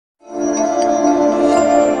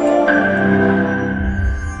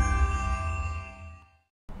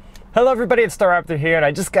Hello everybody, it's Starrapter here, and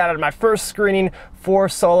I just got out of my first screening for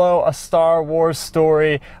Solo, a Star Wars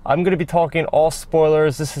story. I'm going to be talking all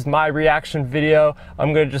spoilers. This is my reaction video.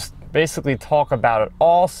 I'm going to just basically talk about it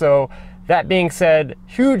all. So that being said,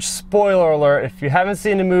 huge spoiler alert. If you haven't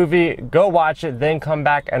seen the movie, go watch it, then come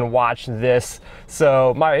back and watch this.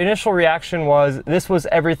 So my initial reaction was, this was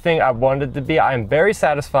everything I wanted it to be. I am very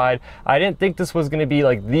satisfied. I didn't think this was going to be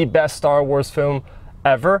like the best Star Wars film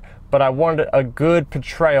ever, but I wanted a good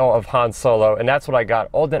portrayal of Han Solo, and that's what I got.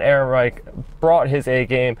 Alden Ehrenreich brought his A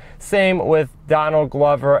game. Same with Donald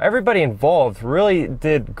Glover. Everybody involved really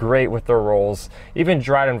did great with their roles. Even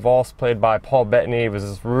Dryden Voss, played by Paul Bettany, was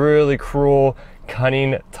this really cruel,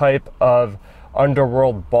 cunning type of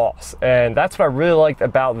underworld boss. And that's what I really liked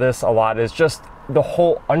about this a lot, is just the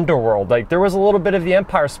whole underworld. Like, there was a little bit of the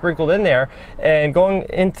Empire sprinkled in there, and going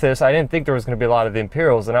into this, I didn't think there was going to be a lot of the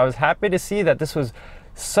Imperials, and I was happy to see that this was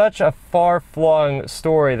such a far-flung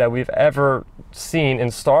story that we've ever seen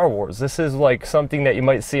in Star Wars. This is like something that you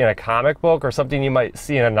might see in a comic book or something you might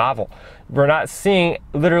see in a novel. We're not seeing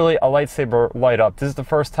literally a lightsaber light up. This is the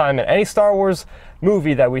first time in any Star Wars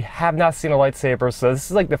movie that we have not seen a lightsaber, so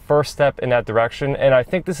this is like the first step in that direction, and I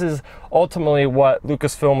think this is ultimately what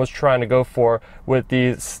Lucasfilm was trying to go for with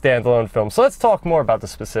these standalone films. So let's talk more about the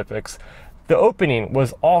specifics. The opening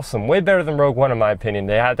was awesome, way better than Rogue One in my opinion.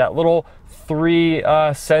 They had that little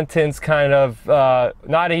three-sentence kind of,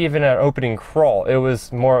 not even an opening crawl. It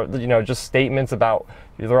was more, you know, just statements about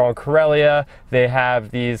they're on Corellia. They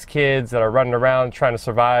have these kids that are running around trying to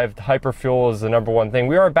survive. Hyperfuel is the #1 thing.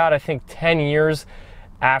 We are about, I think, 10 years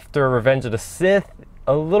after Revenge of the Sith.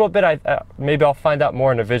 A little bit, maybe I'll find out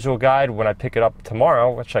more in a visual guide when I pick it up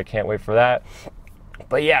tomorrow, which I can't wait for that.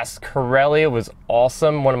 But yes, Corellia was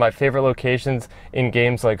awesome. One of my favorite locations in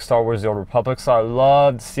games like Star Wars The Old Republic. So I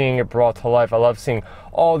loved seeing it brought to life. I love seeing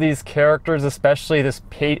all these characters, especially this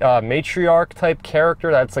matriarch type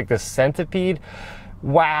character that's like this centipede.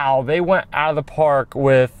 Wow, they went out of the park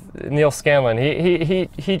with Neil Scanlon.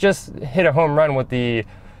 He just hit a home run with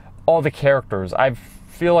all the characters. I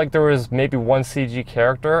feel like there was maybe one CG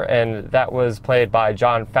character, and that was played by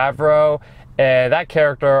Jon Favreau. And that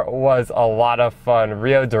character was a lot of fun.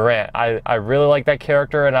 Rio Durant. I really like that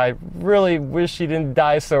character, and I really wish he didn't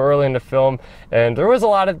die so early in the film. And there was a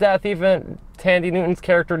lot of death. Even Tandy Newton's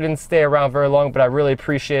character didn't stay around very long, but I really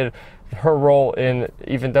appreciated her role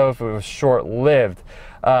even though if it was short-lived.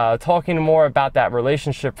 Talking more about that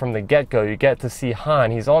relationship from the get-go, you get to see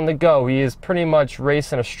Han. He's on the go. He is pretty much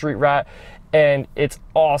racing a street rat, and it's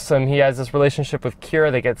awesome. He has this relationship with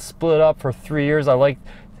Qi'ra. They get split up for 3 years. I like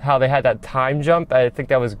how they had that time jump. I think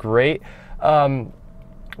that was great.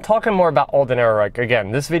 Talking more about Alden Ehrenreich. Again,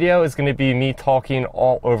 this video is going to be me talking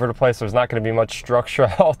all over the place. There's not going to be much structure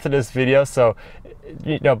at all to this video, so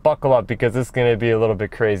you know, buckle up, because it's going to be a little bit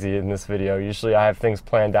crazy in this video. Usually I have things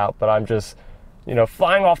planned out, but I'm just, you know,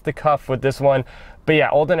 flying off the cuff with this one. But yeah,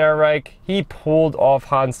 Alden Ehrenreich, he pulled off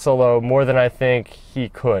Han Solo more than I think he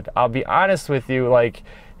could. I'll be honest with you, like,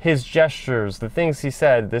 his gestures, the things he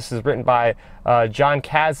said. This is written by John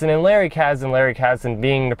Kasdan and Larry Kasdan. Larry Kasdan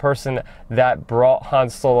being the person that brought Han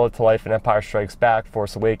Solo to life in Empire Strikes Back,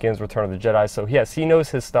 Force Awakens, Return of the Jedi. So yes, he knows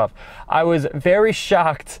his stuff. I was very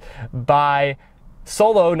shocked by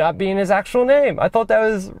Solo not being his actual name. I thought that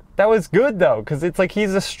was good though, because it's like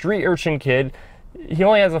he's a street urchin kid. He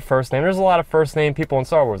only has a first name. There's a lot of first name people in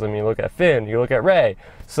Star Wars. I mean, you look at Finn, you look at Rey.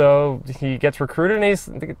 So he gets recruited,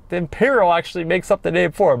 and the Imperial actually makes up the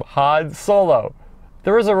name for him, Han Solo.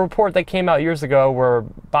 There was a report that came out years ago where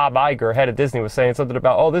Bob Iger, head of Disney, was saying something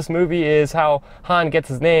about, oh, this movie is how Han gets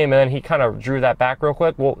his name, and then he kind of drew that back real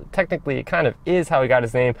quick. Well, technically, it kind of is how he got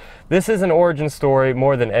his name. This is an origin story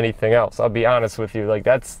more than anything else. I'll be honest with you. Like,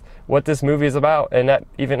 that's what this movie is about, and that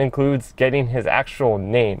even includes getting his actual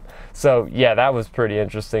name. So yeah, that was pretty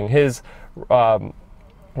interesting. His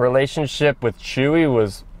relationship with Chewie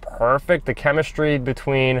was perfect. The chemistry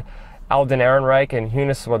between Alden Ehrenreich and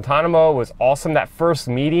Eunice Guantanamo was awesome. That first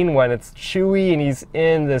meeting when it's Chewie and he's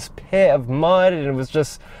in this pit of mud, and it was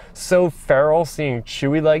just so feral seeing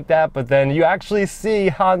Chewie like that. But then you actually see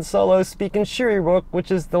Han Solo speaking Shiri-Wook,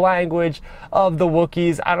 which is the language of the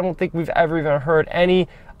Wookiees. I don't think we've ever even heard any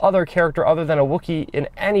other character other than a Wookiee in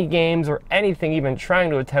any games or anything even trying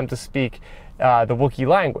to attempt to speak the Wookiee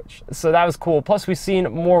language. So that was cool. Plus we've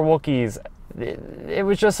seen more Wookiees. It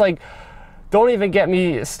was just like, don't even get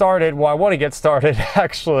me started. Well, I want to get started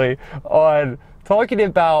actually on talking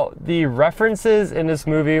about the references in this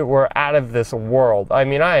movie were out of this world. I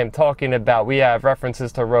mean, I am talking about, we have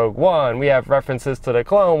references to Rogue One, we have references to the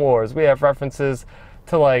Clone Wars, we have references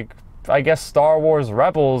to like I guess, Star Wars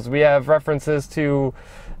Rebels. We have references to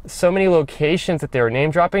so many locations that they were name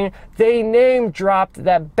dropping. They name dropped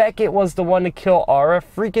that Beckett was the one to kill Aura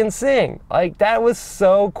freaking Singh. Like, that was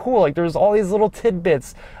so cool. Like, there's all these little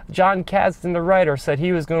tidbits. John Kasdan, the writer, said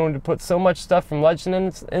he was going to put so much stuff from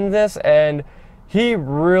Legend in this, and he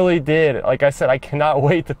really did. Like I said, I cannot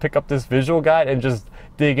wait to pick up this visual guide and just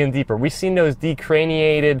dig in deeper. We've seen those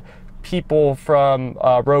decraniated people from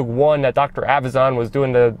Rogue One that Dr. Avazon was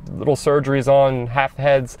doing the little surgeries on, half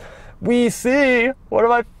heads. We see one of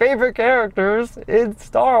my favorite characters in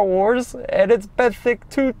Star Wars, and it's Benthic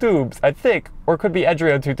Two Tubes, I think, or it could be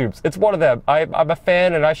Edrio Two Tubes. It's one of them. I'm a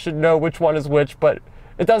fan, and I should know which one is which, but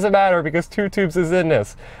it doesn't matter because Two Tubes is in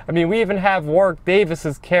this. I mean, we even have Warwick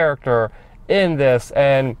Davis's character in this,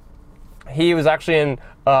 and he was actually in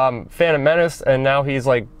Phantom Menace, and now he's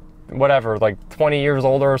like, whatever, like 20 years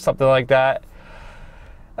older or something like that.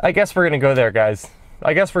 I guess we're gonna go there, guys.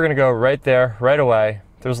 I guess we're gonna go right there, right away.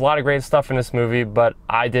 There's a lot of great stuff in this movie, but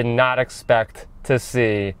I did not expect to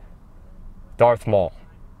see Darth Maul.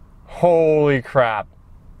 Holy crap.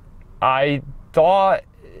 I thought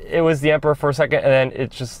it was the Emperor for a second, and then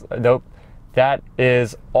it just, nope. That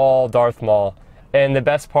is all Darth Maul. And the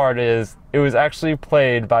best part is, it was actually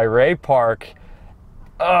played by Ray Park.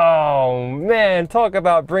 Oh man, talk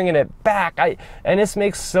about bringing it back. And this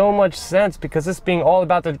makes so much sense because this being all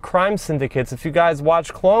about the crime syndicates. If you guys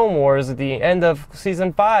watch Clone Wars at the end of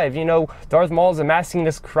season 5, you know, Darth Maul is amassing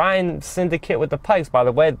this crime syndicate with the Pikes. By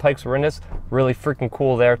the way, the Pikes were in this. Really freaking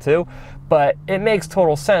cool there too. But it makes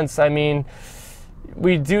total sense. I mean,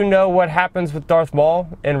 we do know what happens with Darth Maul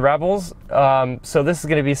in Rebels. So this is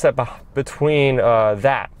going to be set between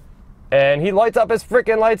that. And he lights up his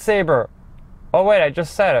freaking lightsaber. Oh wait, I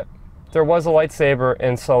just said it. There was a lightsaber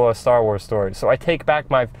in Solo Star Wars story. So I take back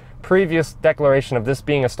my previous declaration of this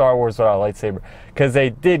being a Star Wars without a lightsaber. Because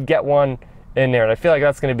they did get one in there. And I feel like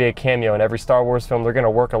that's going to be a cameo in every Star Wars film. They're going to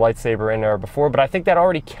work a lightsaber in there before. But I think that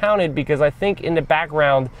already counted because I think in the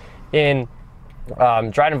background in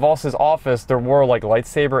Dryden Voss's office, there were like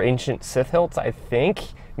lightsaber ancient Sith hilts, I think.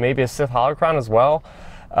 Maybe a Sith holocron as well.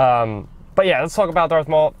 But yeah, let's talk about Darth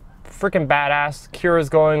Maul. Freaking badass. Qi'ra's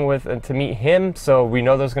going with to meet him, so we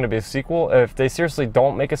know there's going to be a sequel. If they seriously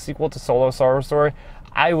don't make a sequel to Solo Star Wars story,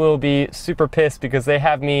 I will be super pissed because they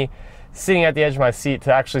have me sitting at the edge of my seat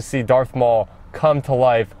to actually see Darth Maul come to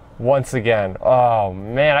life once again. Oh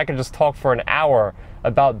man, I could just talk for an hour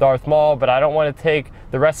about Darth Maul, but I don't want to take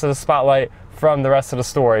the rest of the spotlight from the rest of the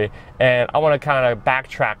story, and I want to kind of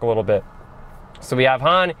backtrack a little bit. So we have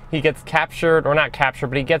Han, he gets captured, or not captured,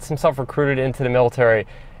 but he gets himself recruited into the military.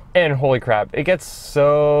 And holy crap, it gets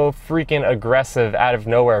so freaking aggressive out of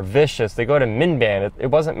nowhere, vicious. They go to Minban. It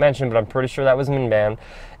wasn't mentioned, but I'm pretty sure that was Minban.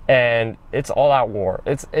 And it's all out war.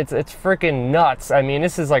 It's freaking nuts. I mean,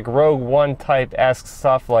 this is like Rogue One type-esque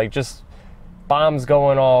stuff, like just bombs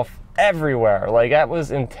going off everywhere. Like, that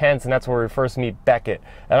was intense, and that's where we first meet Beckett.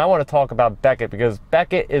 And I want to talk about Beckett because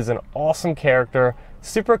Beckett is an awesome character.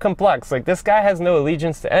 Super complex. Like, this guy has no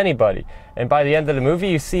allegiance to anybody, and by the end of the movie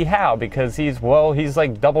you see how, because he's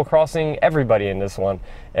like double crossing everybody in this one.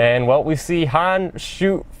 And well, we see Han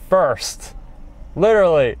shoot first.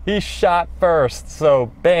 Literally, he shot first. So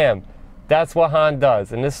bam, that's what Han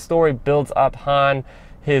does. And this story builds up Han,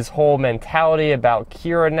 his whole mentality about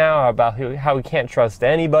Qi'ra now, about how he can't trust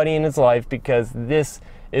anybody in his life, because this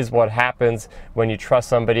is what happens when you trust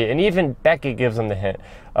somebody. And even Beckett gives him the hint.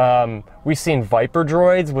 We've seen Viper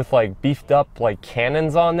droids with like beefed up like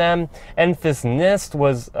cannons on them. Enfys Nest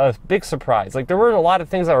was a big surprise. Like, there were a lot of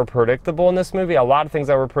things that were predictable in this movie, a lot of things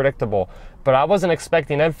that were predictable, but I wasn't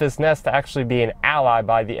expecting Enfys Nest to actually be an ally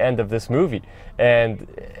by the end of this movie. And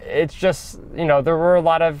it's just, you know, there were a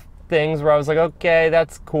lot of things where I was like, okay,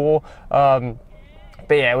 that's cool.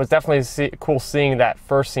 But yeah, it was definitely cool seeing that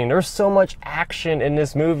first scene. There's so much action in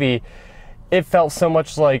this movie. It felt so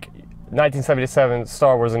much like 1977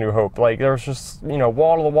 Star Wars A New Hope. Like, there was just, you know,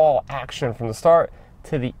 wall-to-the-wall action from the start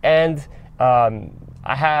to the end. I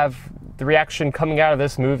have the reaction coming out of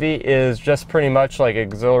this movie is just pretty much like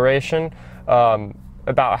exhilaration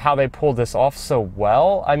about how they pulled this off so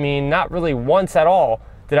well. I mean, not really once at all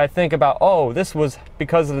did I think about, oh, this was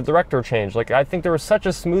because of the director change. Like, I think there was such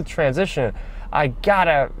a smooth transition. I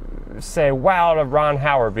gotta say wow to Ron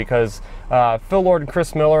Howard, because Phil Lord and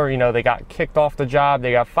Chris Miller, you know, they got kicked off the job,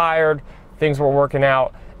 they got fired, things were working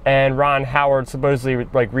out, and Ron Howard supposedly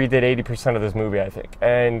like redid 80% of this movie, I think.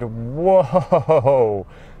 And whoa,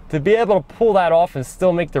 to be able to pull that off and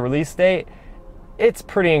still make the release date, it's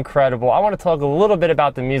pretty incredible. I want to talk a little bit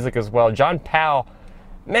about the music as well. John Powell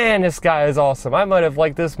man, this guy is awesome. I might have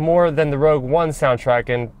liked this more than the Rogue One soundtrack,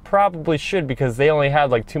 and probably should, because they only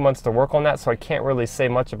had like 2 months to work on that, so I can't really say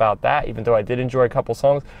much about that, even though I did enjoy a couple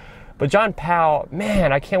songs. But John Powell,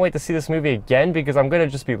 man, I can't wait to see this movie again, because I'm going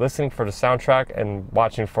to just be listening for the soundtrack and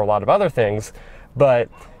watching for a lot of other things. But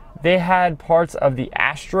they had parts of the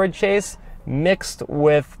asteroid chase mixed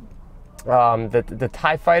with the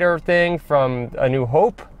TIE fighter thing from A New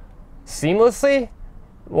Hope seamlessly.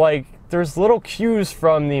 Like, there's little cues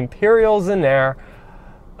from the Imperials in there.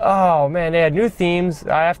 Oh man, they had new themes.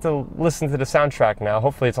 I have to listen to the soundtrack now.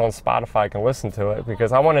 Hopefully it's on Spotify, I can listen to it,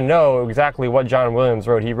 because I want to know exactly what John Williams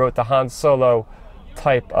wrote. He wrote the Han Solo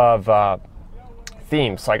type of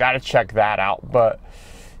theme, so I got to check that out. But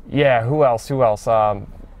yeah, who else?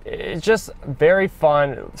 It's just very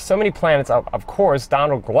fun. So many planets. Of course,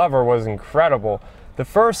 Donald Glover was incredible. The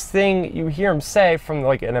first thing you hear him say from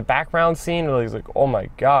like in a background scene, he's like, "Oh my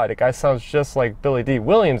God, the guy sounds just like Billy D.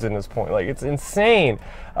 Williams in this point." Like, it's insane.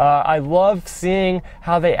 I love seeing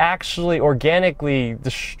how they actually organically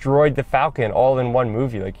destroyed the Falcon all in one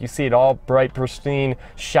movie. Like, you see it all bright, pristine,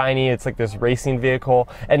 shiny. It's like this racing vehicle,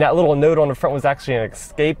 and that little note on the front was actually an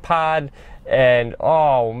escape pod. And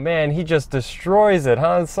oh man, he just destroys it.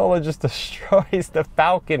 Han Solo just destroys the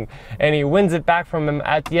Falcon, and he wins it back from him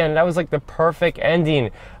at the end. That was like the perfect ending.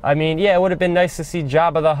 I mean, yeah, it would have been nice to see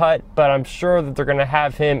Jabba the Hutt, but I'm sure that they're going to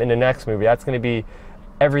have him in the next movie. That's going to be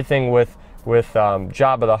everything with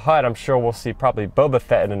Jabba the Hutt. I'm sure we'll see probably Boba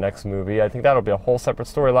Fett in the next movie. I think that'll be a whole separate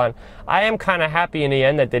storyline. I am kind of happy in the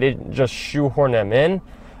end that they didn't just shoehorn them in.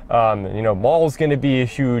 You know, Maul's going to be a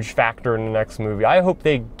huge factor in the next movie. I hope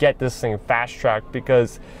they get this thing fast-tracked,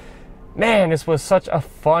 because, man, this was such a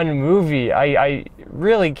fun movie. I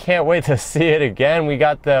really can't wait to see it again. We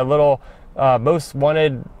got the little Most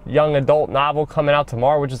Wanted young adult novel coming out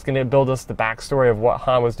tomorrow, which is going to build us the backstory of what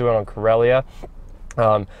Han was doing on Corellia.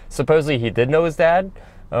 Supposedly he did know his dad,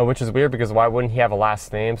 which is weird, because why wouldn't he have a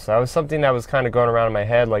last name? So that was something that was kind of going around in my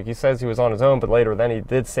head. Like, he says he was on his own, but later then he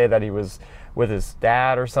did say that he was with his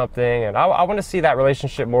dad or something. And I want to see that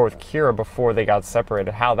relationship more with Qi'ra before they got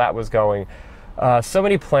separated, how that was going. So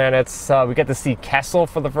many planets. We get to see Kessel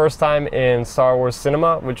for the first time in Star Wars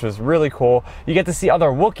cinema, which was really cool. You get to see other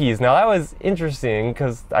Wookiees. Now, that was interesting,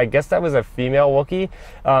 because I guess that was a female Wookiee.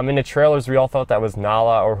 In the trailers, we all thought that was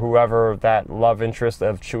Nala, or whoever that love interest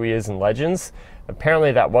of Chewie is in Legends.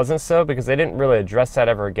 Apparently that wasn't so, because they didn't really address that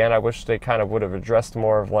ever again. I wish they kind of would have addressed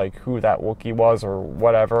more of like who that Wookiee was or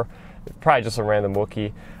whatever. Probably just a random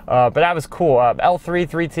Wookiee. But that was cool. L3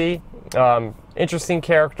 3T, interesting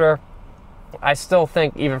character. I still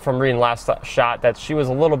think, even from reading Last Shot, that she was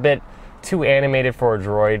a little bit too animated for a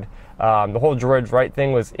droid. The whole droid right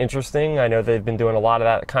thing was interesting. I know they've been doing a lot of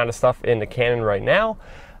that kind of stuff in the canon right now.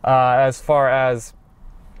 As far as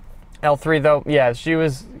L3 though, yeah, she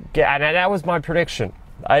was, and that was my prediction.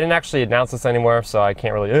 I didn't actually announce this anywhere, so I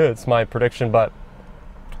can't really, it's my prediction, but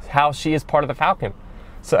how she is part of the Falcon.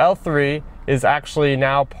 So L3 is actually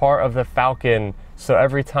now part of the Falcon. So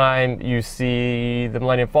every time you see the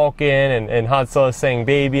Millennium Falcon and Han Solo saying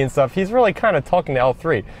baby and stuff, he's really kind of talking to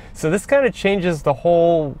L3. So this kind of changes the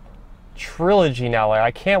whole trilogy now. Like,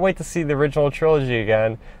 I can't wait to see the original trilogy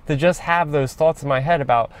again, to just have those thoughts in my head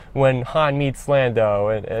about when Han meets Lando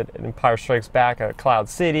and Empire Strikes Back at Cloud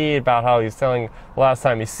City, about how he's telling the last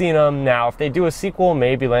time he's seen him. Now, if they do a sequel,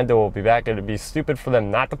 maybe Lando will be back. It'd be stupid for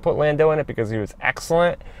them not to put Lando in it, because he was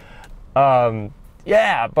excellent.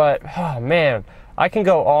 Yeah, but, oh man, I can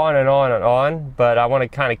go on and on and on, but I want to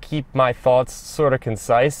kind of keep my thoughts sort of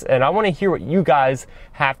concise, and I want to hear what you guys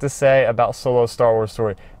have to say about Solo Star Wars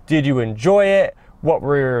Story. Did you enjoy it? What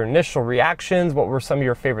were your initial reactions? What were some of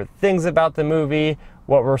your favorite things about the movie?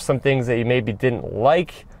 What were some things that you maybe didn't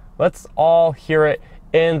like? Let's all hear it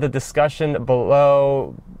in the discussion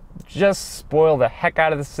below. Just spoil the heck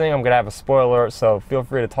out of this thing. I'm going to have a spoiler, so feel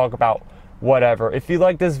free to talk about whatever. If you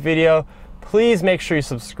like this video, please make sure you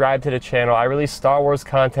subscribe to the channel. I release Star Wars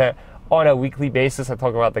content on a weekly basis. I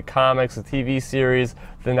talk about the comics, the TV series,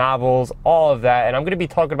 the novels, all of that. And I'm going to be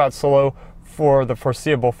talking about Solo for the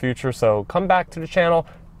foreseeable future. So come back to the channel,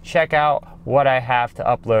 check out what I have to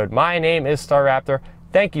upload. My name is Starrapter.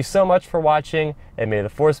 Thank you so much for watching, and may the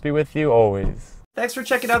Force be with you always. Thanks for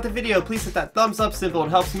checking out the video. Please hit that thumbs up symbol. It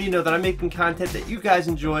helps me know that I'm making content that you guys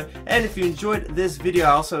enjoy. And if you enjoyed this video, I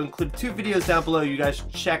also include 2 videos down below you guys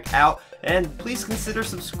should check out. And please consider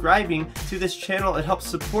subscribing to this channel. It helps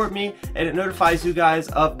support me, and it notifies you guys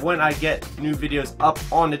of when I get new videos up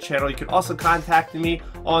on the channel. You can also contact me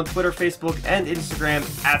on Twitter, Facebook, and Instagram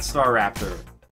at Starrapter.